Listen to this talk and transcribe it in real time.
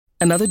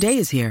Another day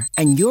is here,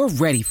 and you're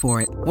ready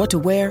for it. What to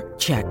wear?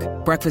 Check.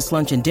 Breakfast,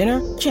 lunch, and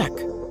dinner? Check.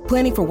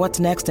 Planning for what's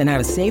next and how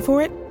to save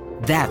for it?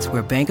 That's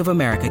where Bank of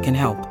America can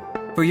help.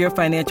 For your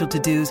financial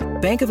to-dos,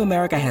 Bank of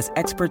America has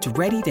experts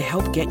ready to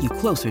help get you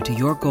closer to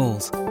your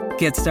goals.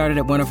 Get started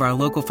at one of our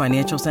local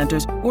financial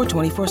centers or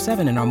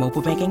 24/7 in our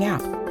mobile banking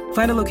app.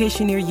 Find a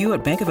location near you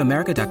at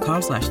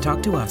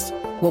bankofamerica.com/talktous.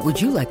 What would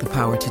you like the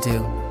power to do?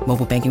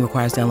 Mobile banking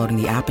requires downloading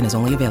the app and is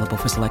only available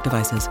for select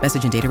devices.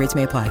 Message and data rates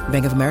may apply.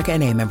 Bank of America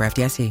N.A., member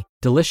FDIC.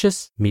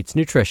 Delicious meets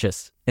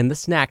nutritious in the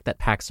snack that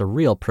packs a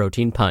real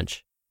protein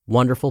punch.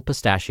 Wonderful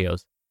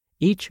Pistachios.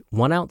 Each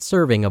 1 ounce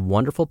serving of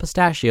Wonderful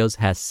Pistachios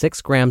has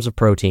 6 grams of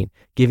protein,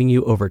 giving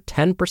you over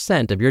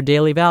 10% of your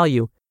daily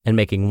value and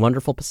making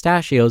Wonderful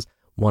Pistachios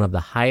one of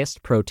the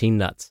highest protein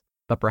nuts.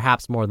 But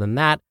perhaps more than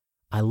that,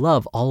 I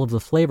love all of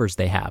the flavors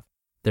they have.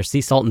 Their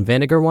sea salt and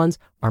vinegar ones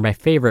are my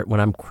favorite when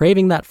I'm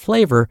craving that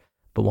flavor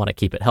but want to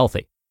keep it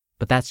healthy.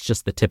 But that's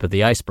just the tip of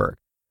the iceberg.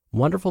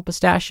 Wonderful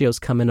Pistachios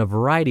come in a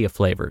variety of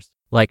flavors,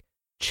 like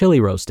chili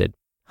roasted,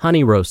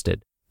 honey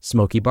roasted,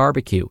 smoky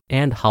barbecue,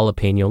 and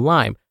jalapeno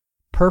lime,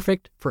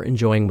 perfect for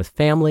enjoying with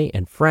family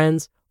and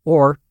friends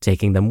or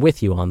taking them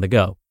with you on the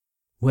go.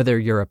 Whether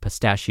you're a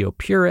pistachio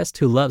purist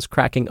who loves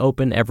cracking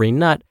open every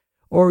nut,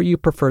 or you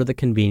prefer the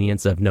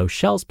convenience of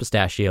no-shells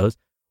pistachios,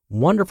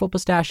 Wonderful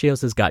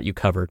Pistachios has got you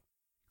covered.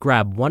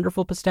 Grab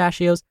Wonderful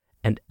Pistachios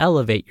and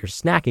elevate your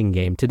snacking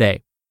game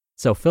today.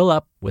 So fill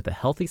up with a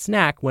healthy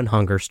snack when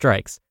hunger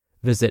strikes.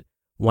 Visit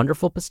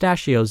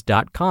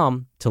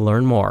wonderfulpistachios.com to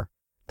learn more.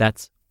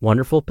 That's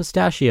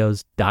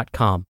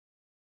wonderfulpistachios.com.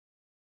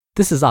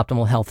 This is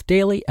Optimal Health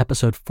Daily,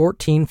 episode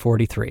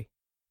 1443.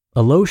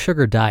 A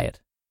low-sugar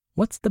diet.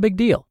 What's the big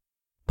deal?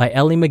 By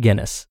Ellie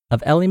McGinnis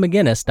of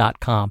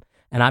elliemcginnis.com,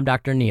 and I'm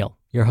Dr. Neil,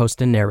 your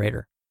host and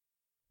narrator.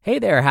 Hey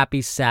there,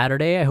 happy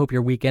Saturday. I hope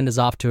your weekend is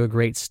off to a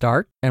great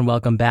start, and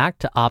welcome back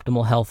to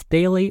Optimal Health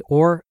Daily,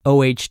 or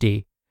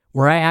OHD,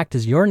 where I act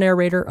as your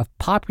narrator of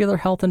popular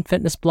health and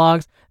fitness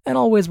blogs, and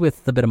always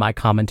with a bit of my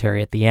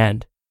commentary at the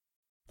end.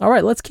 All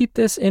right, let's keep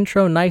this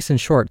intro nice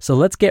and short, so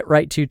let's get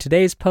right to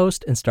today's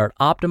post and start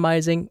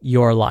optimizing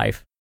your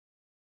life.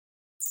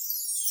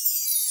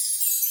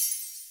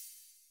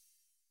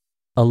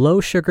 A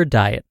low-sugar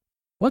diet.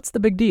 What's the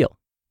big deal?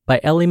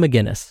 By Ellie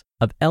McGinnis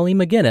of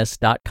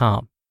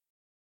elliemcginnis.com.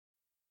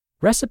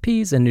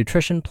 Recipes and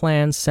nutrition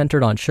plans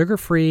centered on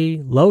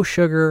sugar-free,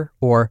 low-sugar,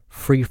 or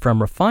free from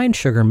refined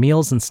sugar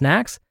meals and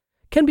snacks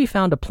can be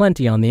found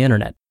aplenty on the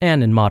internet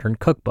and in modern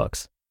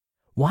cookbooks.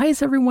 Why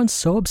is everyone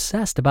so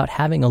obsessed about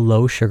having a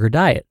low-sugar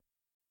diet?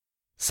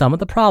 Some of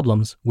the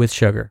problems with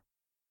sugar.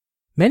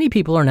 Many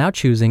people are now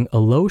choosing a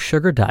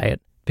low-sugar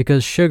diet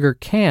because sugar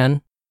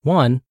can,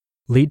 1,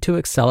 lead to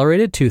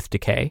accelerated tooth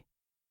decay,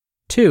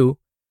 2,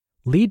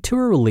 lead to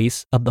a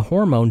release of the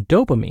hormone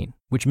dopamine,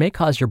 which may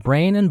cause your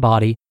brain and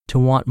body to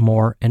want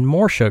more and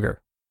more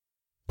sugar,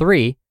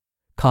 3,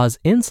 cause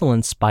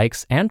insulin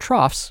spikes and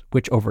troughs,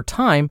 which over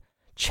time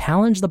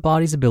challenge the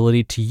body's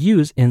ability to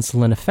use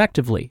insulin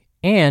effectively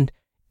and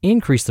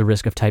increase the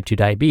risk of type 2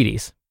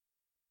 diabetes,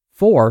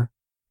 4,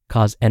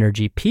 cause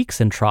energy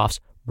peaks and troughs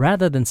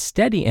rather than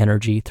steady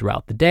energy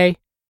throughout the day,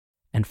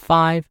 and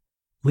 5,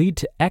 lead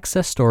to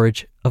excess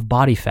storage of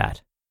body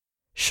fat.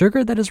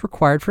 Sugar that is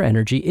required for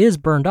energy is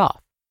burned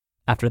off.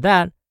 After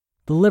that,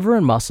 the liver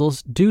and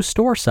muscles do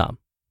store some,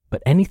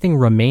 but anything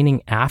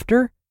remaining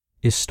after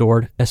is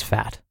stored as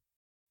fat.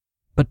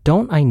 But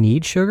don't I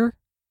need sugar?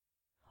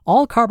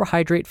 All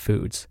carbohydrate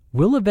foods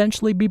will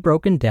eventually be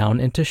broken down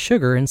into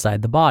sugar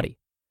inside the body.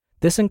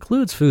 This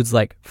includes foods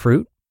like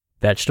fruit,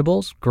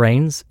 vegetables,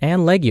 grains,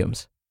 and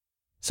legumes.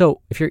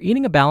 So if you're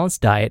eating a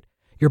balanced diet,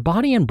 your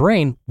body and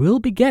brain will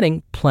be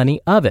getting plenty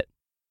of it.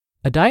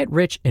 A diet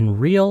rich in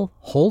real,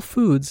 whole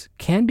foods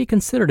can be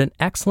considered an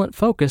excellent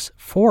focus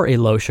for a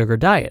low-sugar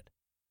diet.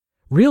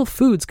 Real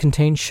foods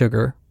contain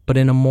sugar, but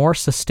in a more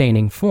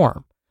sustaining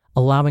form,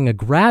 allowing a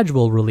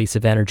gradual release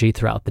of energy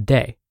throughout the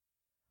day.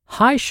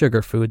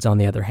 High-sugar foods, on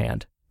the other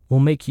hand, will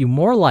make you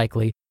more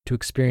likely to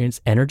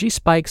experience energy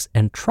spikes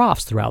and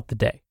troughs throughout the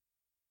day.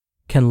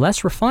 Can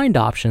less refined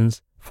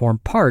options form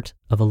part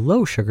of a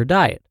low-sugar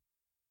diet?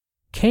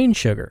 Cane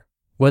sugar,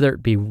 whether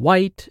it be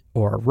white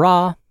or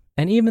raw,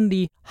 and even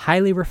the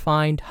highly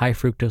refined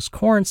high-fructose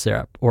corn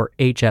syrup, or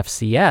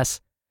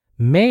HFCS,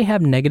 may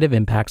have negative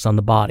impacts on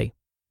the body.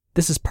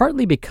 This is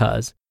partly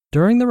because,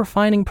 during the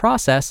refining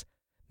process,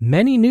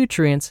 many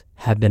nutrients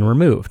have been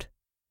removed.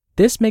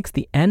 This makes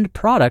the end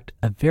product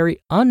a very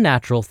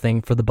unnatural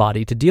thing for the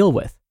body to deal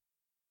with.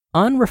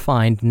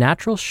 Unrefined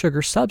natural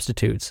sugar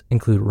substitutes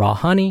include raw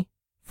honey,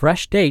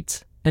 fresh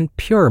dates, and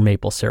pure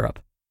maple syrup.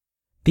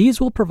 These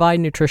will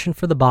provide nutrition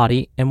for the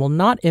body and will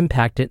not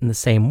impact it in the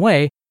same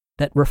way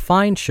that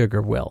refined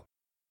sugar will.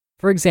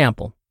 For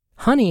example,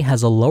 honey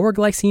has a lower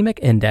glycemic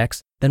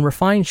index than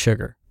refined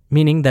sugar,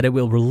 meaning that it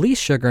will release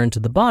sugar into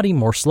the body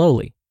more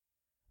slowly.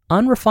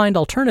 Unrefined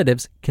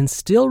alternatives can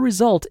still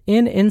result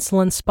in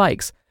insulin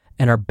spikes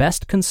and are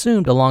best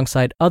consumed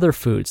alongside other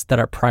foods that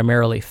are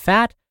primarily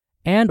fat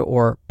and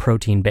or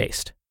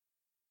protein-based.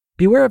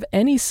 Beware of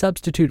any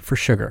substitute for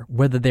sugar,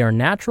 whether they are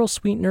natural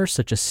sweeteners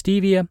such as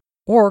stevia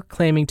or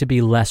claiming to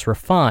be less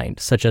refined,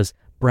 such as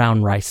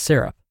brown rice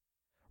syrup.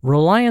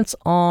 Reliance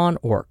on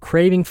or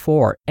craving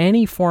for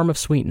any form of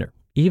sweetener,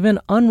 even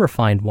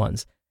unrefined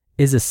ones,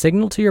 is a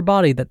signal to your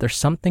body that there's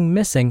something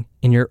missing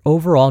in your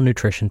overall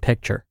nutrition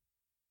picture.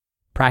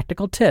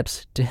 Practical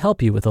tips to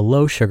help you with a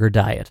low-sugar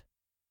diet.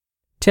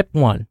 Tip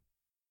 1.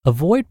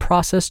 Avoid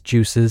processed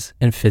juices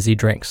and fizzy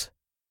drinks.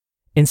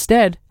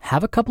 Instead,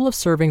 have a couple of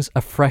servings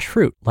of fresh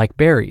fruit like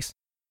berries.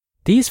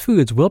 These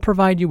foods will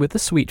provide you with a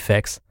sweet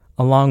fix,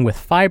 along with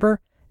fiber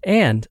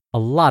and a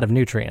lot of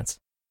nutrients.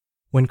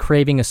 When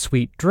craving a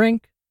sweet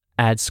drink,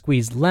 add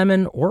squeezed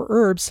lemon or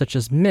herbs such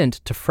as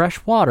mint to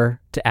fresh water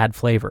to add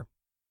flavor.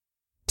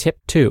 Tip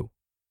 2.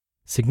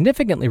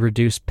 Significantly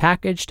reduce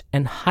packaged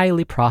and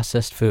highly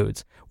processed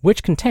foods,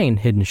 which contain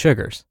hidden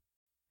sugars.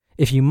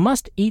 If you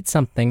must eat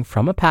something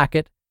from a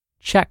packet,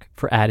 check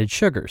for added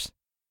sugars.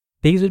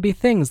 These would be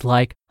things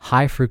like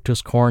high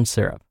fructose corn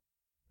syrup.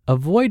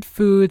 Avoid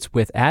foods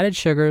with added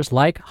sugars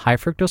like high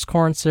fructose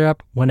corn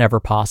syrup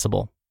whenever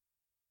possible.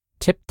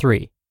 Tip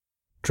 3.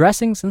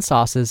 Dressings and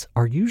sauces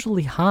are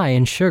usually high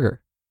in sugar.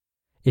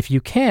 If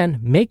you can,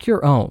 make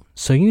your own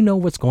so you know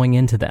what's going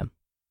into them.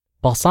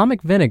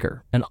 Balsamic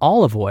vinegar and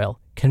olive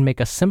oil can make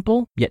a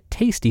simple yet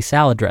tasty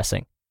salad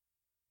dressing.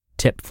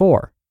 Tip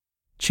 4.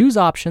 Choose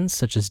options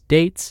such as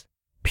dates,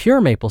 pure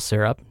maple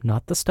syrup,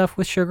 not the stuff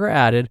with sugar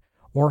added,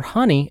 or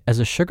honey as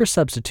a sugar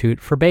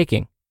substitute for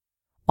baking.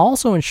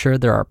 Also ensure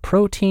there are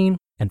protein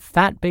and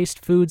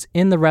fat-based foods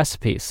in the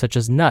recipes such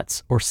as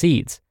nuts or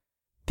seeds.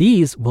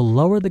 These will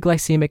lower the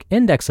glycemic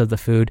index of the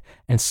food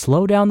and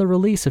slow down the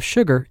release of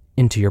sugar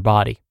into your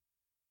body.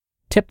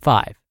 Tip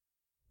 5.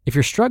 If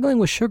you're struggling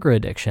with sugar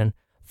addiction,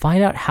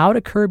 find out how to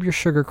curb your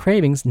sugar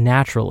cravings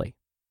naturally.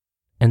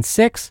 And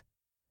 6.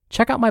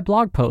 Check out my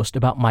blog post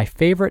about my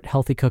favorite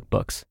healthy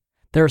cookbooks.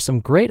 There are some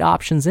great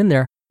options in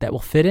there that will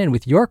fit in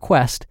with your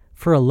quest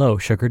for a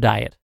low-sugar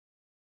diet.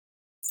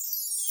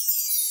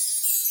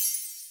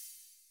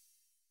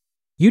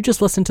 You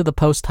just listened to the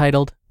post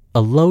titled,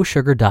 A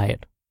Low-Sugar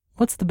Diet.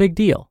 What's the Big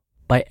Deal?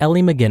 By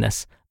Ellie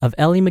McGinnis of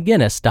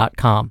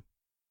elliemcginnis.com.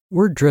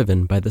 We're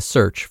driven by the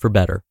search for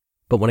better,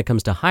 but when it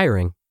comes to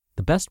hiring,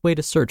 the best way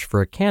to search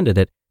for a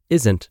candidate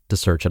isn't to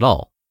search at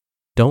all.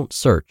 Don't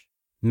search,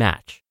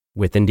 match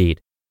with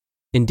Indeed.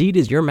 Indeed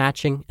is your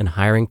matching and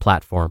hiring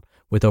platform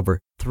with over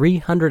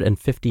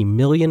 350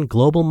 million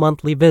global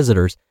monthly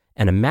visitors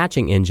and a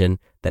matching engine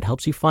that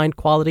helps you find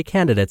quality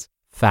candidates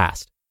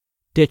fast.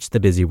 Ditch the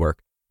busy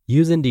work.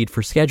 Use Indeed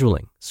for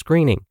scheduling,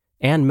 screening,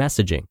 and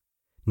messaging.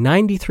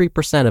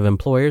 93% of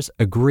employers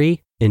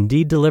agree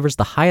Indeed delivers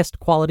the highest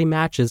quality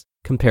matches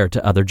compared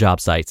to other job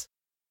sites.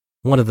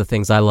 One of the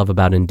things I love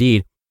about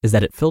Indeed is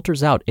that it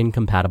filters out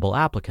incompatible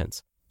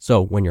applicants.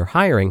 So when you're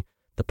hiring,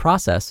 the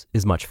process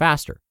is much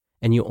faster,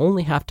 and you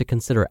only have to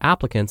consider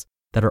applicants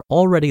that are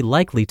already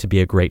likely to be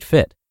a great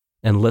fit.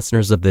 And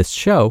listeners of this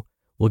show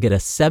will get a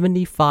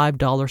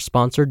 $75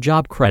 sponsored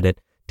job credit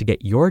to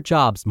get your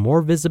jobs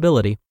more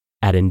visibility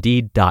at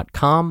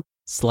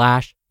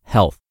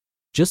Indeed.com/health.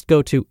 Just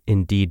go to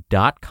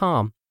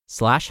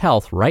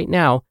Indeed.com/health right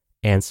now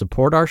and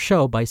support our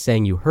show by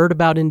saying you heard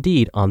about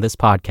Indeed on this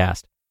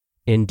podcast.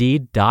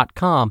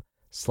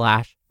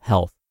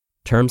 Indeed.com/health.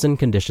 Terms and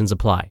conditions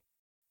apply.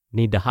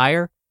 Need to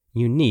hire?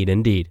 You need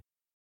Indeed.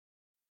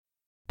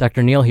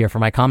 Dr. Neal here for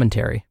my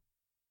commentary.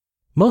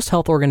 Most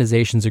health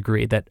organizations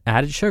agree that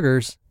added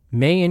sugars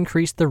may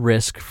increase the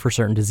risk for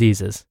certain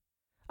diseases.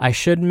 I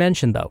should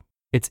mention, though,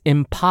 it's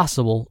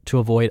impossible to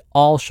avoid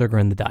all sugar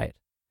in the diet.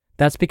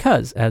 That's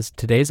because, as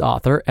today's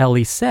author,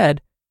 Ellie, said,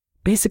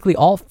 basically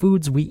all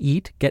foods we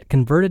eat get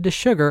converted to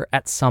sugar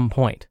at some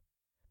point.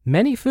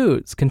 Many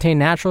foods contain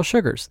natural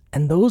sugars,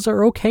 and those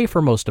are okay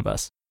for most of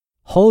us.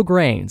 Whole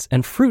grains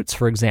and fruits,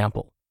 for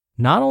example,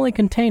 not only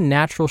contain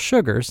natural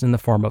sugars in the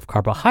form of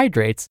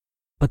carbohydrates,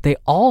 but they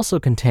also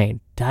contain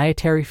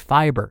dietary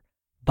fiber,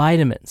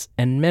 vitamins,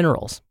 and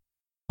minerals.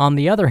 On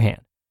the other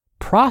hand,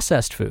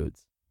 processed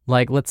foods,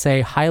 like let's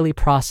say highly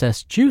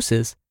processed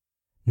juices,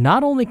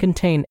 not only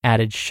contain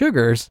added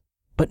sugars,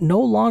 but no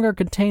longer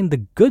contain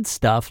the good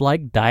stuff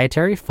like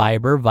dietary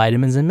fiber,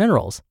 vitamins, and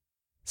minerals.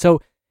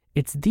 So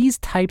it's these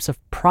types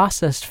of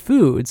processed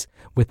foods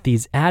with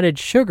these added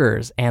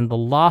sugars and the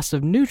loss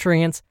of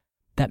nutrients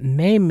that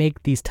may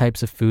make these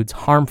types of foods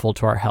harmful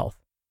to our health.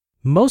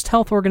 Most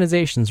health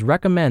organizations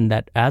recommend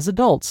that as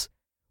adults,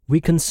 we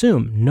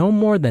consume no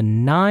more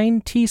than 9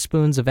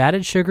 teaspoons of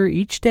added sugar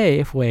each day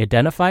if we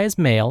identify as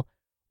male,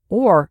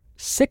 or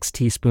 6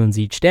 teaspoons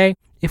each day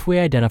if we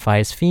identify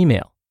as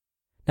female.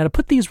 Now, to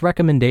put these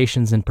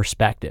recommendations in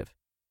perspective,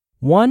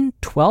 one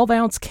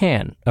 12-ounce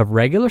can of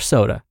regular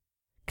soda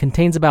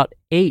contains about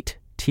 8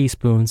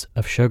 teaspoons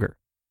of sugar.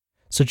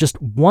 So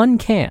just one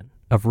can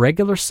of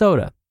regular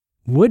soda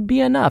would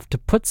be enough to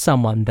put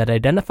someone that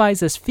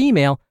identifies as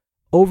female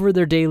over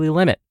their daily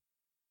limit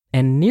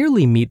and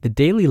nearly meet the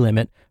daily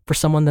limit for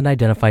someone that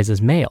identifies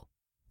as male.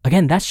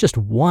 Again, that's just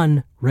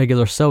one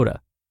regular soda,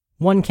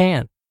 one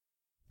can.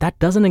 That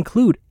doesn't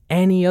include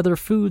any other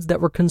foods that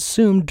were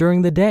consumed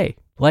during the day,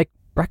 like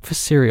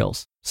breakfast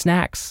cereals,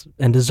 snacks,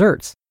 and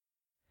desserts.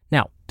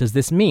 Now, does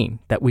this mean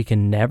that we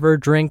can never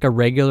drink a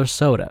regular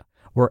soda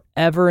or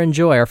ever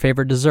enjoy our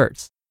favorite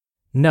desserts?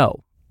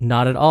 No,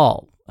 not at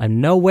all.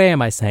 No way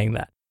am I saying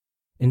that.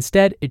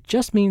 Instead, it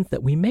just means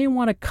that we may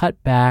want to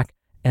cut back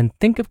and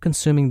think of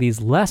consuming these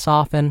less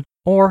often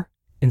or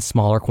in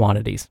smaller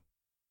quantities.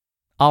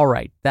 All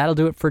right, that'll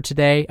do it for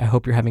today. I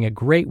hope you're having a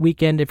great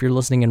weekend if you're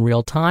listening in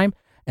real time,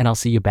 and I'll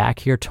see you back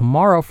here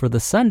tomorrow for the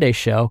Sunday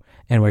show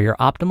and where your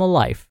optimal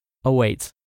life awaits.